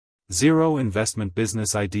Zero investment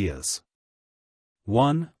business ideas.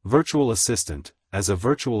 1. Virtual assistant. As a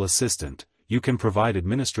virtual assistant, you can provide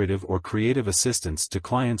administrative or creative assistance to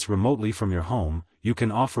clients remotely from your home. You can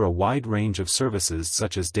offer a wide range of services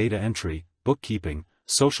such as data entry, bookkeeping,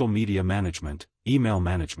 social media management, email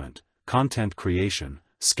management, content creation,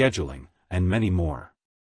 scheduling, and many more.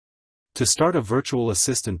 To start a virtual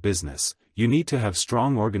assistant business, you need to have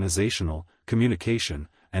strong organizational, communication,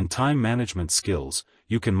 and time management skills.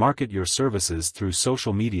 You can market your services through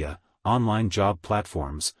social media, online job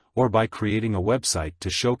platforms, or by creating a website to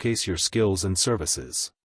showcase your skills and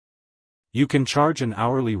services. You can charge an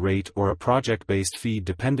hourly rate or a project-based fee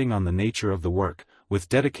depending on the nature of the work. With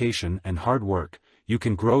dedication and hard work, you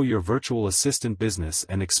can grow your virtual assistant business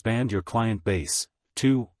and expand your client base.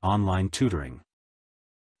 2. Online tutoring.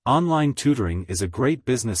 Online tutoring is a great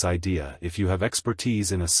business idea if you have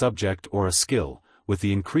expertise in a subject or a skill. With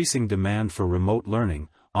the increasing demand for remote learning,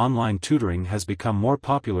 online tutoring has become more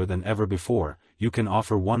popular than ever before. You can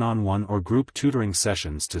offer one-on-one or group tutoring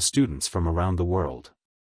sessions to students from around the world.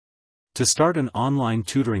 To start an online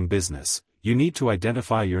tutoring business, you need to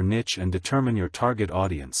identify your niche and determine your target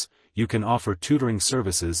audience. You can offer tutoring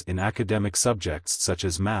services in academic subjects such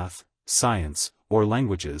as math, science, or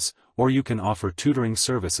languages, or you can offer tutoring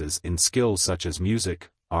services in skills such as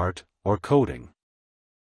music, art, or coding.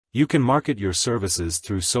 You can market your services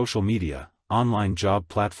through social media, online job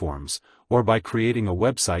platforms, or by creating a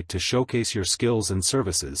website to showcase your skills and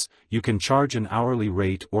services. You can charge an hourly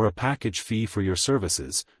rate or a package fee for your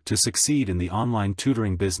services. To succeed in the online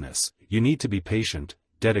tutoring business, you need to be patient,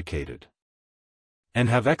 dedicated, and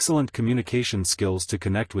have excellent communication skills to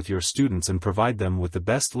connect with your students and provide them with the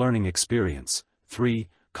best learning experience. 3.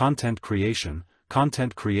 Content creation.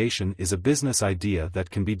 Content creation is a business idea that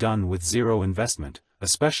can be done with zero investment,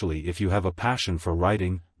 especially if you have a passion for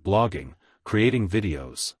writing, blogging, creating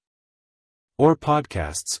videos, or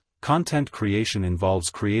podcasts. Content creation involves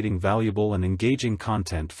creating valuable and engaging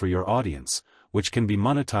content for your audience, which can be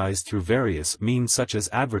monetized through various means such as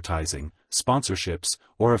advertising, sponsorships,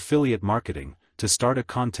 or affiliate marketing. To start a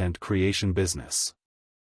content creation business,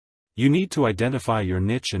 you need to identify your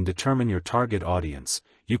niche and determine your target audience.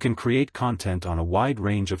 You can create content on a wide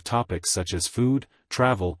range of topics such as food,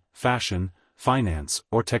 travel, fashion, finance,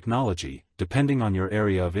 or technology. Depending on your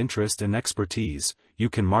area of interest and expertise, you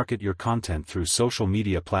can market your content through social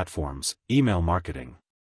media platforms, email marketing,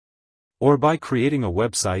 or by creating a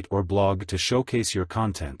website or blog to showcase your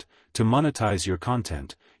content. To monetize your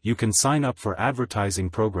content, you can sign up for advertising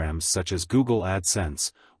programs such as Google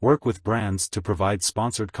AdSense, work with brands to provide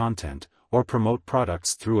sponsored content, or promote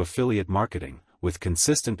products through affiliate marketing. With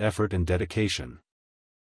consistent effort and dedication,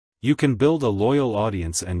 you can build a loyal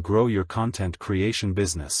audience and grow your content creation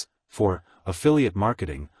business. 4. Affiliate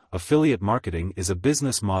marketing. Affiliate marketing is a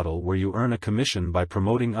business model where you earn a commission by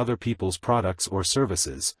promoting other people's products or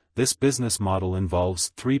services. This business model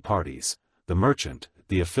involves three parties: the merchant,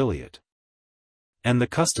 the affiliate, and the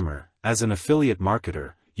customer. As an affiliate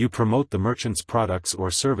marketer, you promote the merchant's products or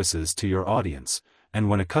services to your audience, and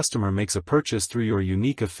when a customer makes a purchase through your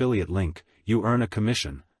unique affiliate link, you earn a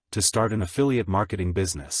commission. To start an affiliate marketing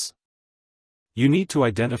business, you need to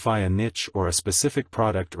identify a niche or a specific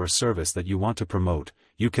product or service that you want to promote.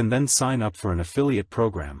 You can then sign up for an affiliate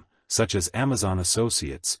program, such as Amazon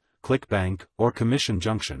Associates, ClickBank, or Commission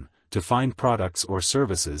Junction, to find products or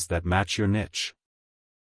services that match your niche.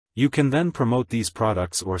 You can then promote these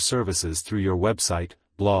products or services through your website,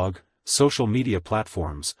 blog, social media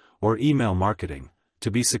platforms, or email marketing.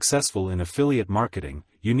 To be successful in affiliate marketing,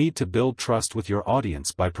 you need to build trust with your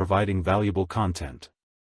audience by providing valuable content,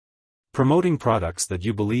 promoting products that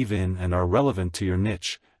you believe in and are relevant to your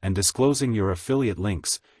niche, and disclosing your affiliate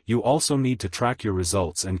links. You also need to track your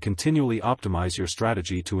results and continually optimize your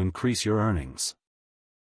strategy to increase your earnings.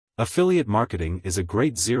 Affiliate marketing is a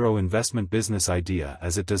great zero-investment business idea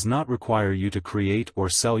as it does not require you to create or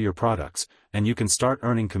sell your products, and you can start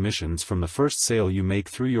earning commissions from the first sale you make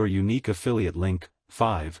through your unique affiliate link.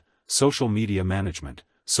 5. Social media management.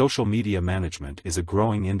 Social media management is a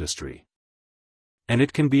growing industry, and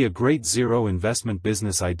it can be a great zero-investment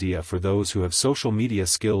business idea for those who have social media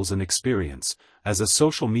skills and experience. As a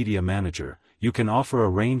social media manager, you can offer a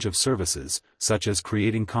range of services, such as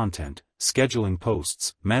creating content, scheduling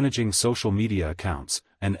posts, managing social media accounts,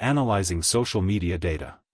 and analyzing social media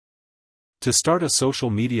data. To start a social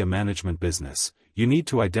media management business, you need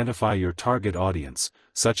to identify your target audience,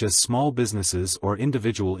 such as small businesses or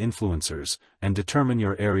individual influencers, and determine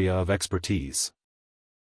your area of expertise.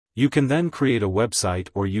 You can then create a website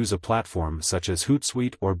or use a platform such as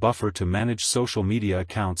Hootsuite or Buffer to manage social media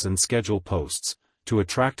accounts and schedule posts. to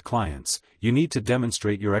attract clients, you need to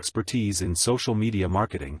demonstrate your expertise in social media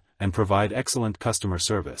marketing and provide excellent customer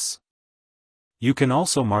service. You can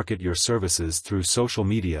also market your services through social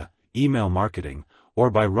media, email marketing, or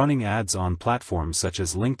by running ads on platforms such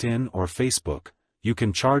as LinkedIn or Facebook. You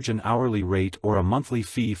can charge an hourly rate or a monthly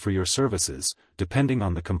fee for your services, depending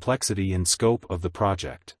on the complexity and scope of the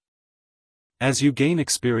project. As you gain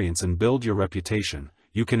experience and build your reputation,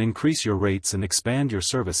 you can increase your rates and expand your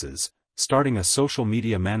services. Starting a social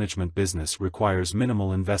media management business requires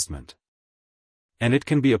minimal investment. And it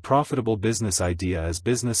can be a profitable business idea as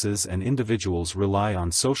businesses and individuals rely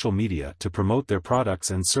on social media to promote their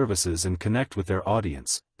products and services and connect with their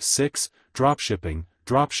audience. 6. Dropshipping.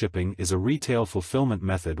 Dropshipping is a retail fulfillment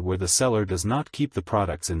method where the seller does not keep the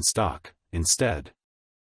products in stock. Instead,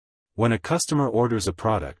 when a customer orders a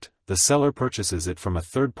product, the seller purchases it from a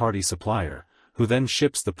third-party supplier, who then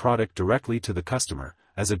ships the product directly to the customer.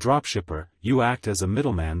 As a dropshipper, you act as a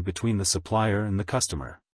middleman between the supplier and the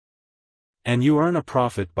customer. And you earn a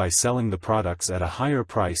profit by selling the products at a higher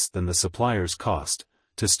price than the supplier's cost.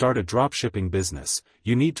 To start a dropshipping business,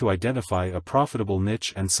 you need to identify a profitable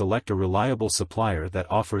niche and select a reliable supplier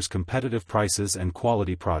that offers competitive prices and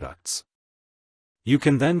quality products. You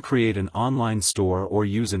can then create an online store or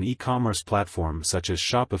use an e-commerce platform such as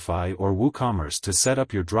Shopify or WooCommerce to set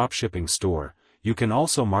up your dropshipping store. You can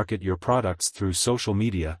also market your products through social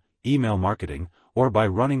media, email marketing, or by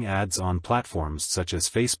running ads on platforms such as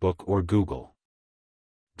Facebook or Google.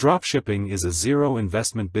 Dropshipping is a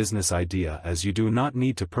zero-investment business idea as you do not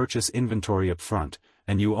need to purchase inventory upfront,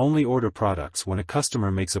 and you only order products when a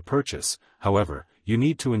customer makes a purchase. However, you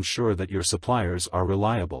need to ensure that your suppliers are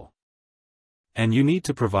reliable. And you need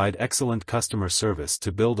to provide excellent customer service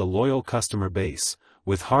to build a loyal customer base.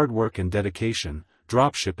 With hard work and dedication,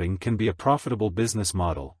 dropshipping can be a profitable business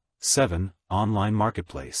model. 7. Online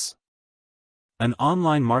marketplace. An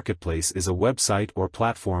online marketplace is a website or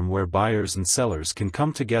platform where buyers and sellers can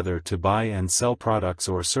come together to buy and sell products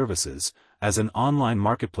or services. As an online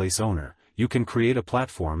marketplace owner, you can create a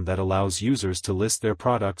platform that allows users to list their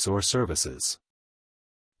products or services.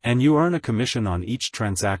 And you earn a commission on each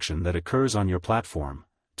transaction that occurs on your platform.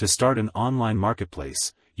 To start an online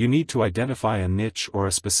marketplace, you need to identify a niche or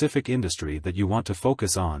a specific industry that you want to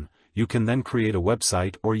focus on. You can then create a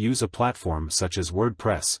website or use a platform such as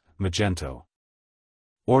WordPress, Magento,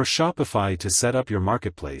 or Shopify to set up your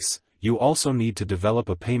marketplace. You also need to develop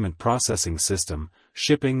a payment processing system,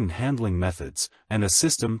 shipping and handling methods, and a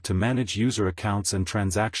system to manage user accounts and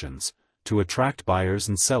transactions. To attract buyers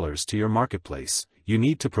and sellers to your marketplace, you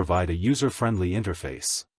need to provide a user-friendly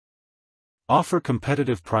interface, offer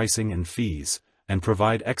competitive pricing and fees, and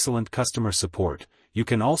provide excellent customer support. You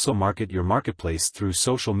can also market your marketplace through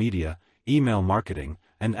social media, email marketing,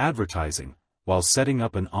 and advertising. While setting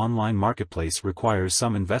up an online marketplace requires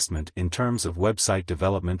some investment in terms of website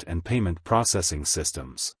development and payment processing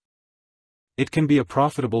systems, it can be a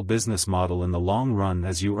profitable business model in the long run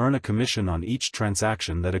as you earn a commission on each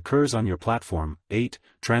transaction that occurs on your platform. 8.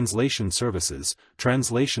 Translation services.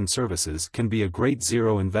 Translation services can be a great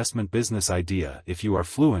zero-investment business idea if you are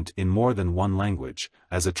fluent in more than one language.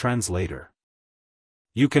 As a translator,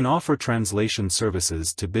 you can offer translation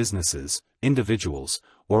services to businesses, individuals,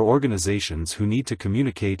 or organizations who need to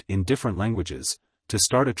communicate in different languages. To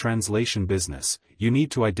start a translation business, you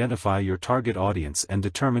need to identify your target audience and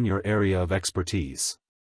determine your area of expertise.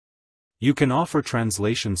 You can offer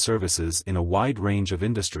translation services in a wide range of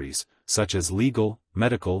industries, such as legal,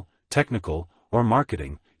 medical, technical, or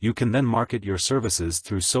marketing. You can then market your services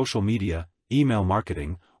through social media, email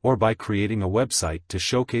marketing, or by creating a website to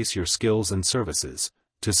showcase your skills and services.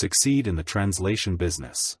 To succeed in the translation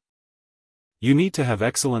business, you need to have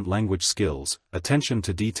excellent language skills, attention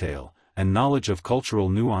to detail, and knowledge of cultural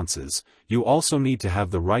nuances. You also need to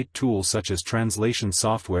have the right tools such as translation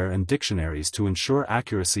software and dictionaries to ensure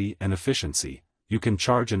accuracy and efficiency. You can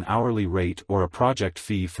charge an hourly rate or a project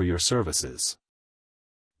fee for your services,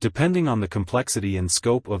 depending on the complexity and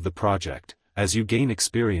scope of the project. As you gain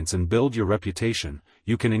experience and build your reputation,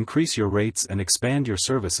 you can increase your rates and expand your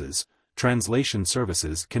services. Translation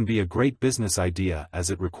services can be a great business idea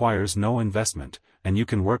as it requires no investment, and you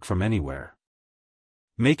can work from anywhere,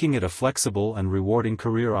 making it a flexible and rewarding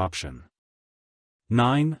career option.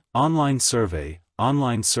 9. Online survey.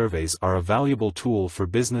 Online surveys are a valuable tool for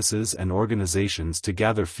businesses and organizations to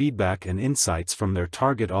gather feedback and insights from their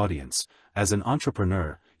target audience. As an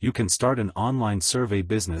entrepreneur, you can start an online survey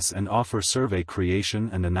business and offer survey creation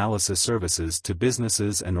and analysis services to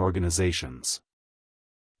businesses and organizations.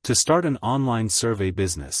 To start an online survey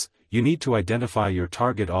business, you need to identify your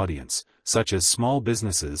target audience, such as small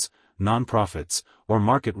businesses, nonprofits, or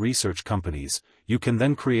market research companies. you can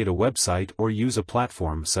then create a website or use a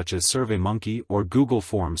platform such as SurveyMonkey or Google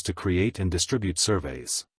Forms to create and distribute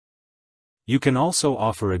surveys. You can also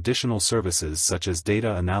offer additional services such as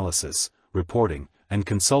data analysis, reporting, and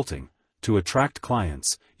consulting. To attract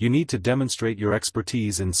clients, you need to demonstrate your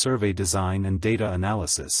expertise in survey design and data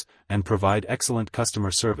analysis, and provide excellent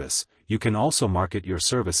customer service. You can also market your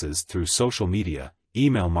services through social media,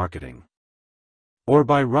 email marketing, or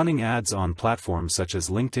by running ads on platforms such as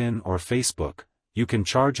LinkedIn or Facebook. You can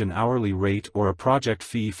charge an hourly rate or a project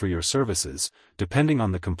fee for your services, depending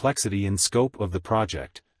on the complexity and scope of the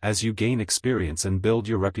project. As you gain experience and build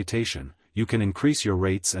your reputation, you can increase your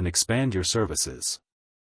rates and expand your services.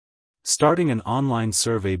 Starting an online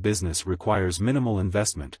survey business requires minimal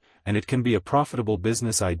investment, and it can be a profitable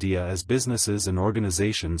business idea as businesses and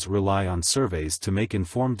organizations rely on surveys to make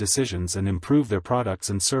informed decisions and improve their products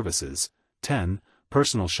and services. 10.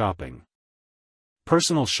 Personal shopping.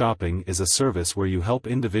 Personal shopping is a service where you help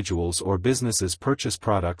individuals or businesses purchase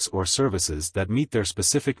products or services that meet their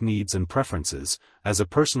specific needs and preferences. As a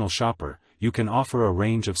personal shopper, you can offer a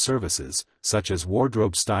range of services, such as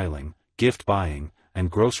wardrobe styling, gift buying, and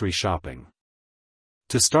grocery shopping.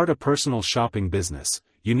 To start a personal shopping business,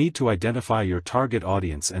 you need to identify your target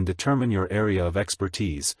audience and determine your area of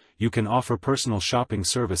expertise. You can offer personal shopping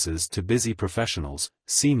services to busy professionals,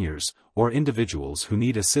 seniors, or individuals who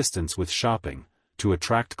need assistance with shopping. To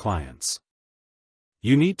attract clients,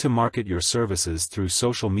 you need to market your services through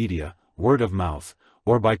social media, word of mouth,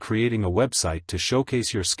 or by creating a website to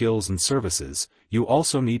showcase your skills and services. You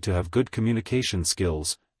also need to have good communication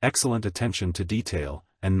skills, excellent attention to detail,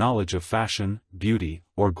 and knowledge of fashion, beauty,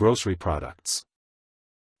 or grocery products.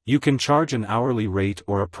 You can charge an hourly rate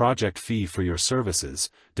or a project fee for your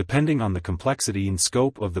services, depending on the complexity and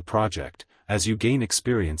scope of the project. As you gain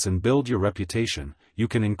experience and build your reputation, you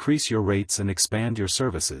can increase your rates and expand your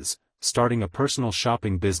services. Starting a personal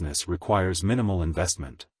shopping business requires minimal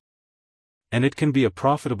investment, and it can be a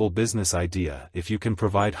profitable business idea if you can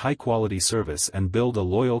provide high-quality service and build a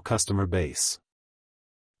loyal customer base.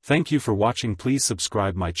 Thank you for watching. Please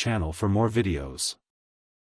subscribe my channel for more videos.